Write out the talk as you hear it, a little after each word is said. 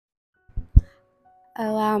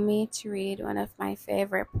Allow me to read one of my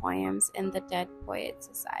favorite poems in the Dead Poets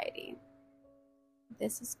Society.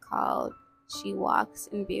 This is called She Walks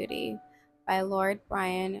in Beauty by Lord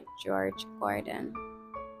Brian George Gordon.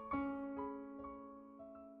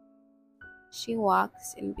 She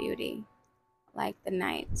walks in beauty, like the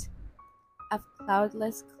night, of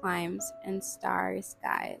cloudless climes and starry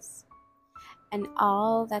skies, and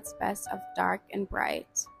all that's best of dark and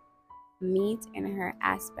bright meet in her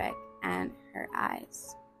aspect and her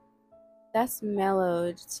eyes, thus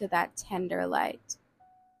mellowed to that tender light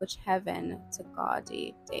which heaven to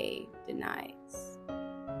gaudy day denies.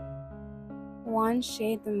 One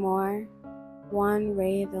shade the more, one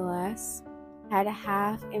ray the less, had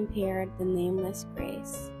half impaired the nameless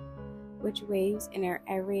grace which waves in her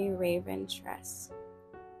every raven tress,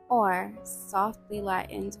 or softly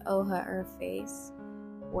lightened o'er her face,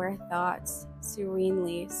 where thoughts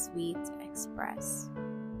serenely sweet express.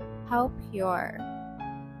 How pure,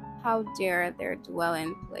 how dear their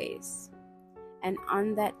dwelling place, and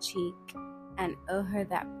on that cheek and o'er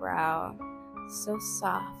that brow, so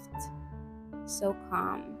soft, so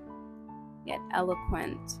calm, yet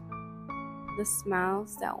eloquent, the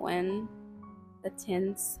smiles that win, the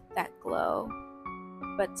tints that glow,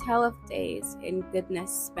 but tell of days in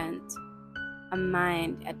goodness spent, a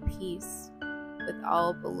mind at peace with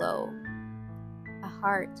all below, a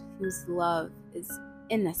heart whose love is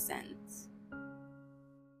innocent,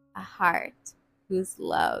 a heart whose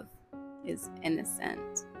love is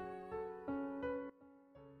innocent.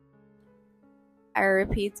 I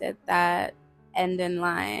repeated that ending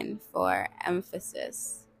line for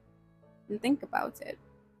emphasis, and think about it.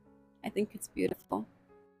 I think it's beautiful.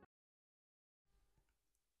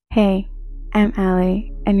 Hey, I'm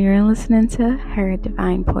Allie, and you're listening to Her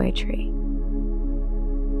Divine Poetry.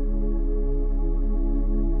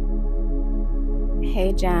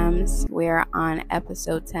 Hey Gems, we're on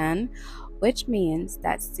episode 10, which means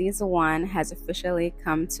that season 1 has officially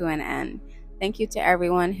come to an end. Thank you to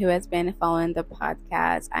everyone who has been following the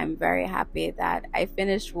podcast. I'm very happy that I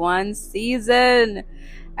finished one season.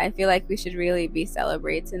 I feel like we should really be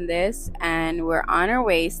celebrating this, and we're on our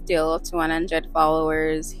way still to 100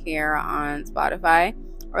 followers here on Spotify,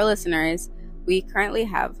 or listeners. We currently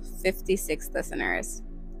have 56 listeners.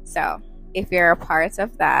 So if you're a part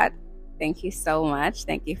of that, thank you so much.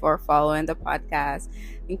 Thank you for following the podcast.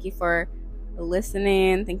 Thank you for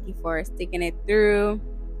listening. Thank you for sticking it through.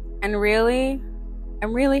 And really,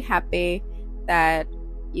 I'm really happy that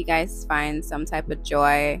you guys find some type of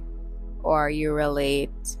joy, or you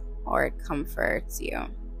relate, or it comforts you.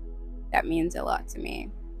 That means a lot to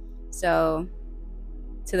me. So,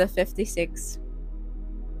 to the 56,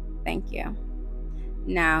 thank you.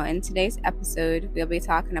 Now, in today's episode, we'll be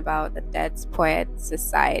talking about the Dead Poets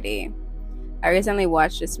Society. I recently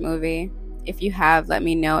watched this movie. If you have, let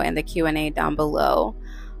me know in the Q&A down below.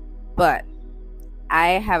 But I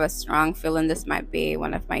have a strong feeling this might be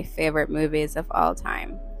one of my favorite movies of all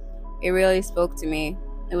time. It really spoke to me.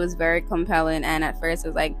 It was very compelling, and at first I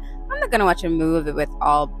was like, I'm not gonna watch a movie with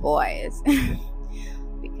all boys.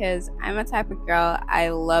 Because I'm a type of girl, I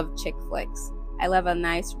love chick flicks. I love a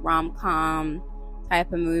nice rom-com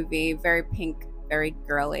type of movie, very pink, very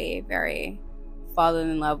girly, very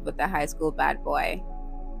falling in love with the high school bad boy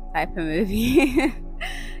type of movie.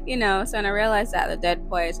 So when I realized that the Dead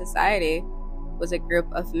Poet Society was a group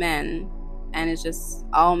of men, and it's just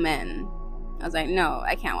all men, I was like, no,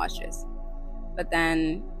 I can't watch this. But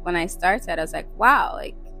then when I started, I was like, wow,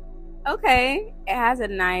 like, okay, it has a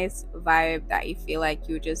nice vibe that you feel like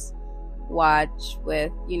you just watch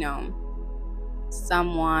with,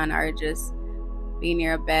 someone, or just be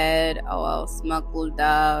near a bed, smuggled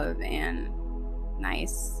dove, and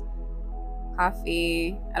nice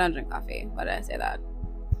coffee. I don't drink coffee. Why did I say that?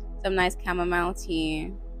 Some nice chamomile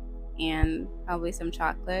tea, and probably some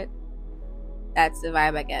chocolate. That's the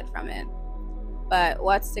vibe I get from it. But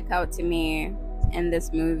what stuck out to me in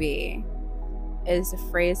this movie is the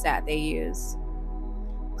phrase that they use.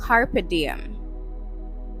 Carpe diem.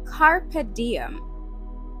 Carpe diem.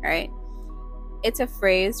 Right? It's a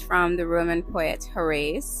phrase from the Roman poet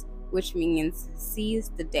Horace, which means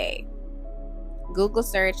seize the day. Google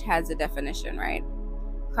search has a definition, right?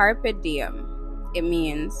 Carpe diem. It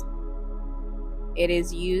means it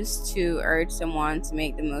is used to urge someone to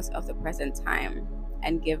make the most of the present time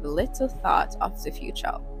and give little thought of the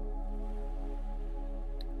future.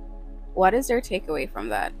 What is their takeaway from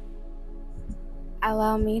that?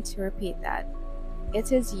 Allow me to repeat that.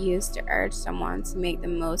 It is used to urge someone to make the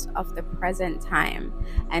most of the present time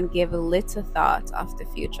and give little thought of the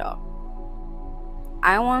future.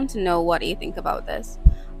 I want to know what you think about this,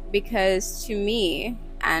 because to me,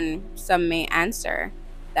 And some may answer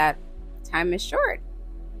that time is short,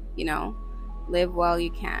 live while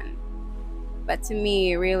you can. But to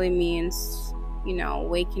me, it really means,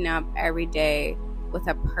 waking up every day with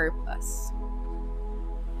a purpose.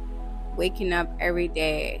 Waking up every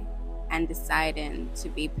day and deciding to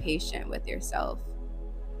be patient with yourself.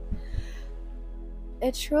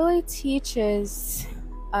 It truly teaches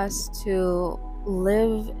us to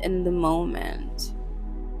live in the moment.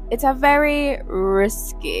 It's a very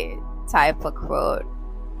risky type of quote,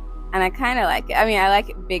 and I kind of like it. I mean, I like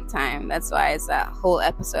it big time. That's why it's a whole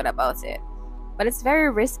episode about it. But it's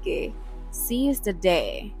very risky. Seize the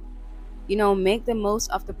day. Make the most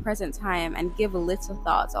of the present time and give little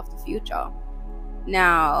thoughts of the future.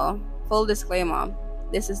 Now, full disclaimer,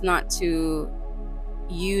 this is not to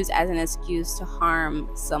use as an excuse to harm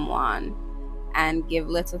someone and give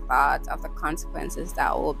little thought of the consequences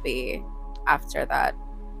that will be after that,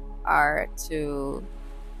 are to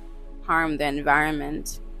harm the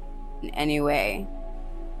environment in any way.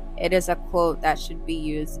 It is a quote that should be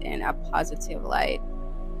used in a positive light,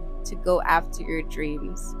 to go after your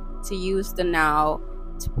dreams, to use the now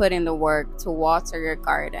to put in the work to water your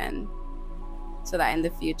garden, so that in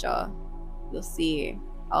the future you'll see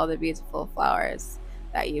all the beautiful flowers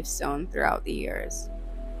that you've sown throughout the years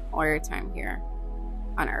or your time here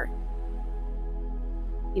on earth.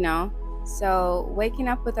 So waking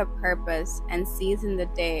up with a purpose and seizing the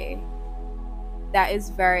day, that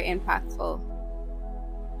is very impactful.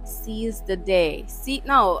 Seize the day.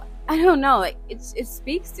 I don't know, like it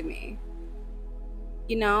speaks to me.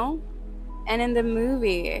 And in the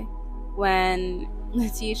movie, when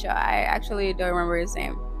Letitia, I actually don't remember his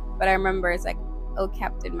name, but I remember it's like, "Oh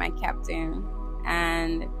Captain, my Captain,"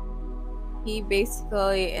 and he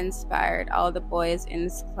basically inspired all the boys in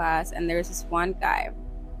his class. And there's this one guy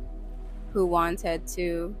who wanted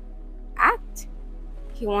to act.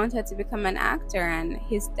 He wanted to become an actor, and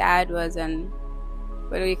his dad was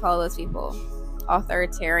what do we call those people?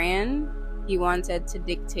 Authoritarian. He wanted to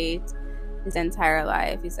dictate his entire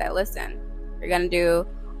life. He said, "Listen, you're gonna do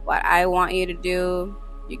what I want you to do.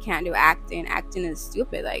 You can't do acting. Acting is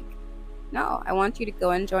stupid. Like, no, I want you to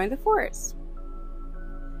go and join the force."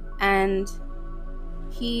 And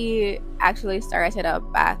he actually started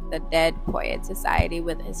up back the Dead Poet Society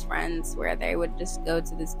with his friends, where they would just go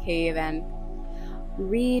to this cave and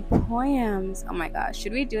read poems. Oh my gosh,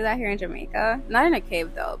 should we do that here in Jamaica? Not in a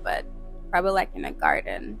cave though, but probably like in a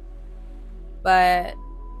garden. But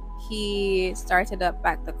he started up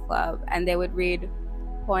back the club, and they would read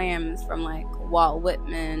poems from like Walt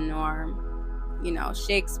Whitman or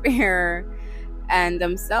Shakespeare, and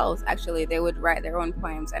themselves actually they would write their own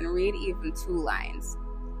poems and read even 2 lines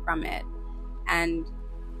from it. And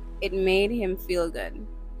it made him feel good,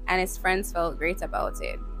 and his friends felt great about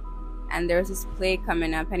it. And there was this play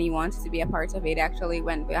coming up, and he wanted to be a part of it. He actually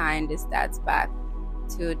went behind his dad's back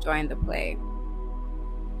to join the play.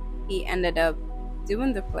 He ended up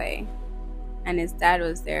doing the play, and his dad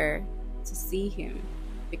was there to see him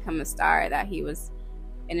become a star that he was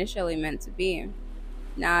initially meant to be.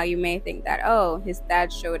 Now you may think that, oh, his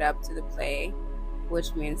dad showed up to the play,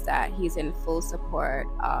 which means that he's in full support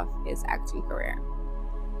of his acting career.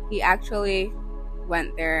 He actually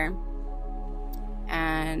went there,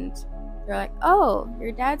 and they're like, "Oh,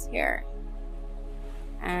 your dad's here."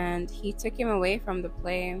 And he took him away from the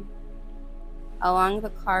play. Along the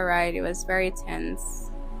car ride, it was very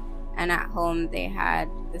tense. And at home, they had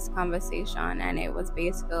this conversation, and it was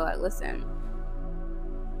basically like, "Listen,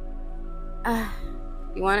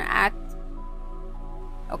 you want to act?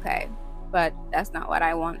 Okay, but that's not what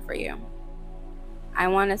I want for you. I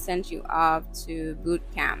want to send you off to boot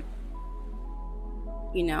camp."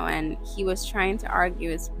 And he was trying to argue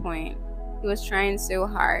his point. He was trying so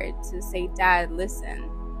hard to say, "Dad, listen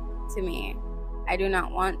to me. I do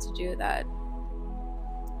not want to do that.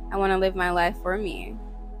 I want to live my life for me."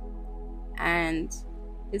 And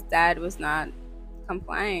his dad was not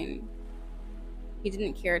complying. He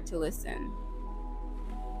didn't care to listen.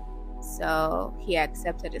 So he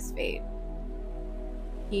accepted his fate.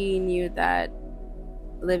 He knew that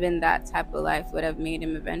living that type of life would have made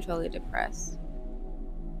him eventually depressed.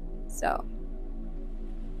 So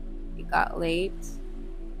it got late,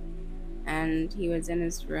 and he was in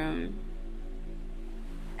his room.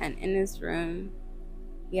 And in his room,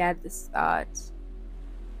 he had this thought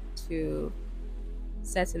to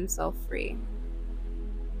set himself free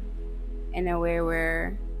in a way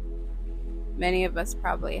where many of us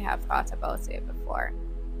probably have thought about it before,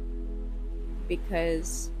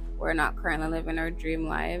 because we're not currently living our dream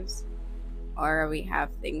lives, or we have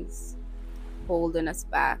things holding us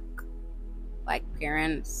back, like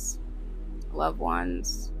parents, loved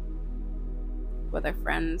ones, whether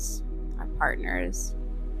friends, our partners,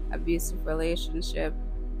 abusive relationship,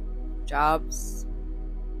 jobs.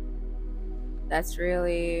 That's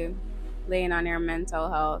really laying on your mental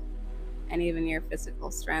health and even your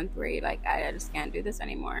physical strength, where you're like, I just can't do this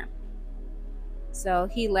anymore. So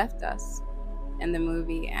he left us in the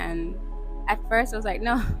movie, and at first I was like,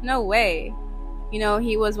 no way.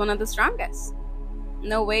 He was one of the strongest.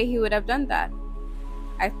 No way he would have done that.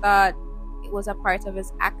 I thought it was a part of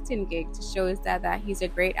his acting gig to show his dad that he's a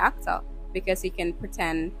great actor because he can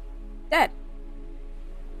pretend dead,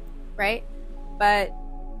 right? But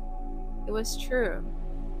it was true.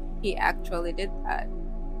 He actually did that.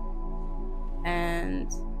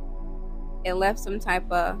 And it left some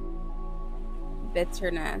type of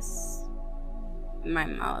bitterness in my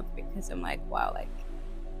mouth, because I'm like, wow, like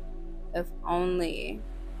if only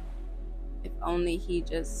he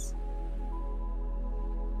just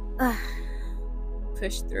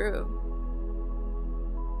pushed through,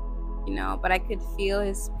 but I could feel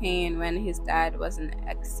his pain when his dad wasn't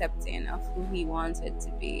accepting of who he wanted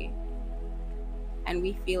to be. And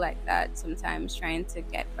we feel like that sometimes, trying to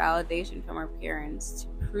get validation from our parents to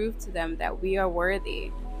prove to them that we are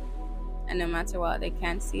worthy, and no matter what, they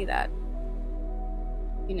can't see that.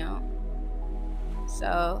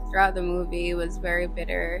 So throughout the movie, it was very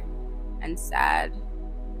bitter and sad,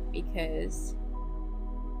 because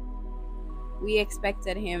we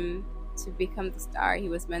expected him to become the star he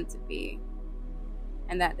was meant to be,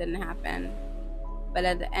 and that didn't happen. But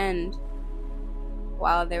at the end,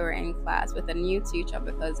 while they were in class with a new teacher,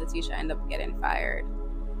 because the teacher ended up getting fired,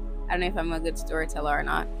 I don't know if I'm a good storyteller or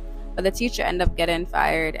not, but the teacher ended up getting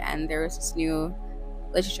fired, and there was this new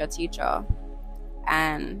literature teacher.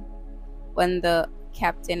 And when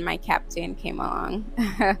my captain came along,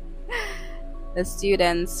 the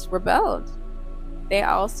students rebelled. They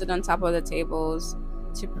all stood on top of the tables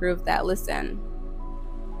to prove that, listen,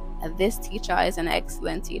 this teacher is an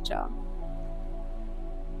excellent teacher.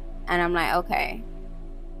 And I'm like, okay,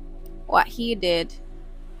 what he did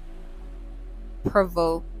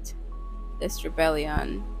provoked this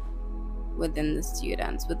rebellion within the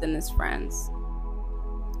students, within his friends.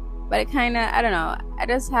 But it kind of, I don't know, I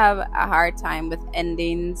just have a hard time with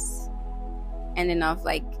ending of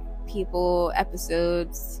like people,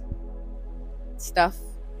 episodes, stuff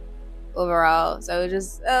overall. So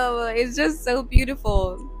it's just so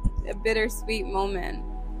beautiful, a bittersweet moment,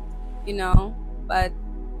 but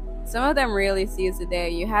some of them really seize the day.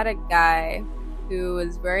 You had a guy who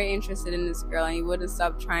was very interested in this girl, and he wouldn't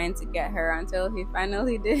stop trying to get her until he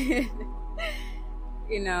finally did.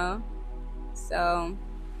 So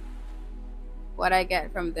what I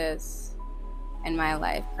get from this in my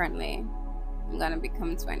life currently, I'm gonna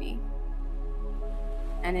become 20,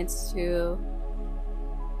 and it's to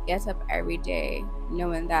get up every day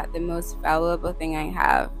knowing that the most valuable thing I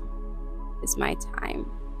have is my time.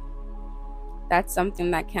 That's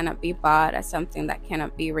something that cannot be bought, that's something that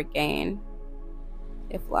cannot be regained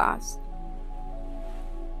if lost.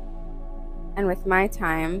 And with my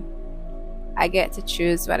time, I get to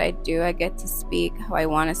choose what I do. I get to speak how I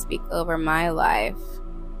want to speak over my life.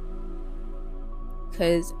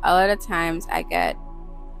 Because a lot of times I get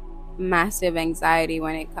massive anxiety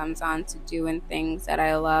when it comes on to doing things that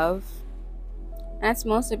I love. And that's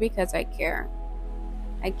mostly because I care.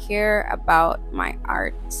 I care about my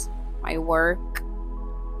art, my work,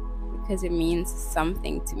 because it means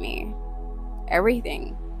something to me.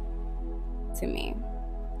 Everything to me.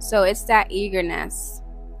 So it's that eagerness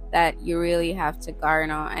that you really have to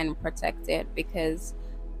garner and protect it, because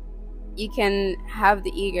you can have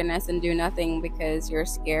the eagerness and do nothing because you're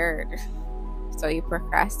scared. So you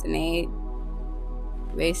procrastinate,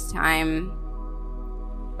 waste time,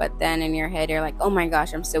 but then in your head you're like, oh my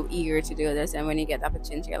gosh, I'm so eager to do this, and when you get the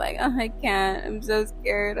opportunity you're like, oh, I can't, I'm so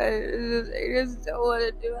scared, I just don't want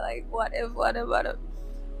to do it. Like, what if.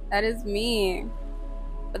 That is me.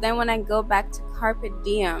 But then when I go back to carpe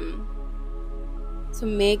diem, to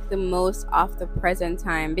make the most of the present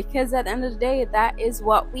time, because at the end of the day, that is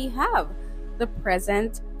what we have, the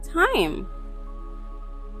present time.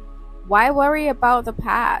 Why worry about the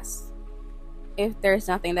past if there's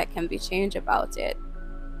nothing that can be changed about it?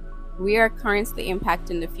 We are currently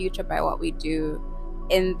impacting the future by what we do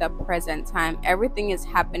in the present time. Everything is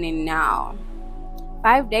happening now.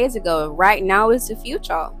 5 days ago, right now is the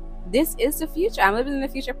future. This is the future. I'm living in the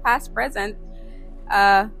future, past, present. Did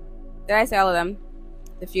I say all of them?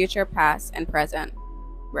 The future, past, and present.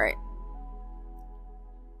 Right.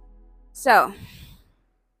 So,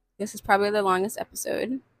 this is probably the longest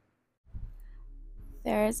episode.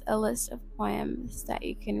 There's a list of poems that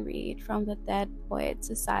you can read from the Dead Poet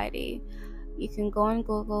Society, You can go on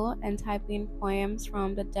Google and type in poems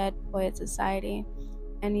from the Dead Poets Society,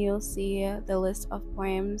 and you'll see the list of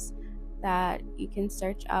poems that you can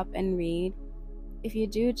search up and read. If you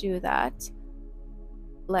do that,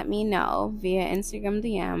 let me know via Instagram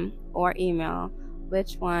DM or email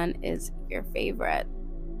which one is your favorite.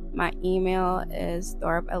 My email is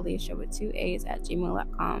thorpealicia with 2 A's at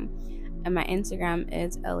gmail.com, and my Instagram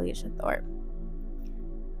is Alicia Thorpe.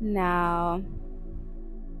 Now,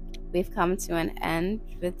 we've come to an end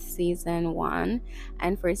with season 1,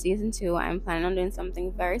 and for season 2 I'm planning on doing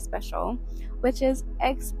something very special, which is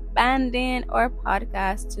expanding our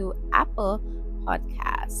podcast to Apple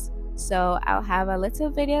Podcasts. So I'll have a little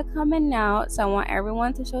video coming out, so I want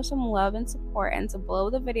everyone to show some love and support and to blow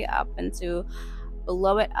the video up and to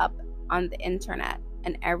blow it up on the internet,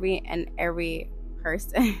 and every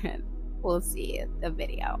person will see the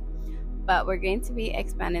video. But we're going to be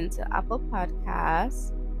expanding to Apple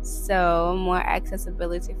Podcasts, so more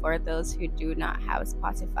accessibility for those who do not have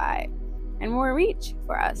Spotify, and more reach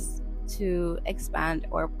for us to expand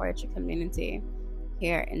our poetry community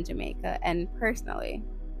here in Jamaica, and personally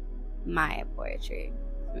my poetry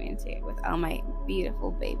community with all my beautiful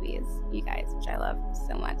babies, you guys, which I love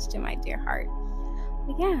so much to my dear heart.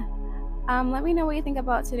 But yeah, let me know what you think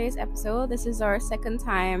about today's episode. This is our second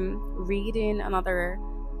time reading another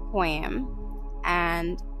poem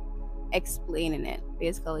and explaining it,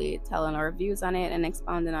 basically telling our views on it and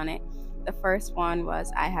expounding on it. The first one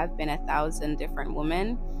was I Have Been 1,000 Different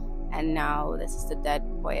Women, and now this is the Dead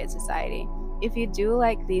Poets Society. If you do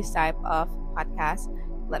like these type of podcasts,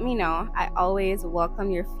 let me know. I always welcome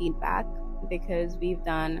your feedback, because we've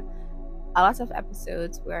done a lot of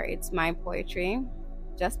episodes where it's my poetry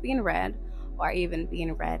just being read, or even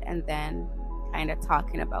being read and then kind of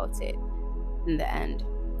talking about it in the end.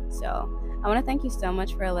 So I want to thank you so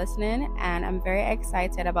much for listening, and I'm very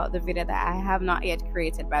excited about the video that I have not yet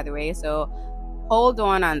created, by the way, so hold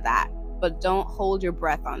on that, but don't hold your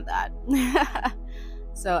breath on that.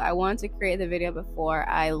 So I want to create the video before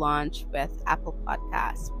I launch with Apple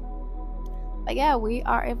Podcasts. But yeah, we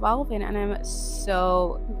are evolving, and I'm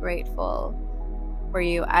so grateful for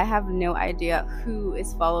you. I have no idea who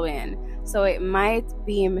is following, so it might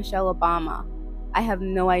be Michelle Obama. I have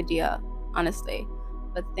no idea, honestly.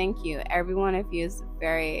 But thank you. Every one of you,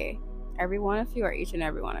 or each and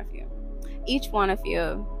every one of you. Each one of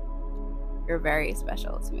you, you're very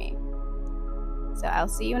special to me. So I'll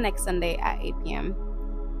see you next Sunday at 8 p.m.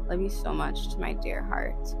 Love you so much to my dear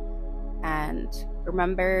heart. And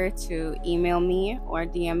remember to email me or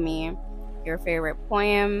DM me your favorite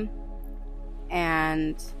poem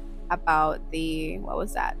and about the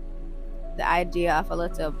idea of a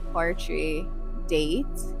little poetry date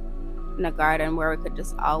in a garden where we could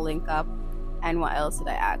just all link up. And what else did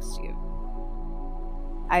I ask you?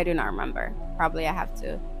 I do not remember. Probably you're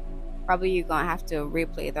gonna have to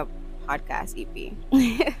replay the podcast EP.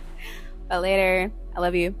 But later, I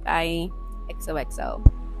love you. Bye.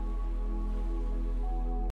 XOXO.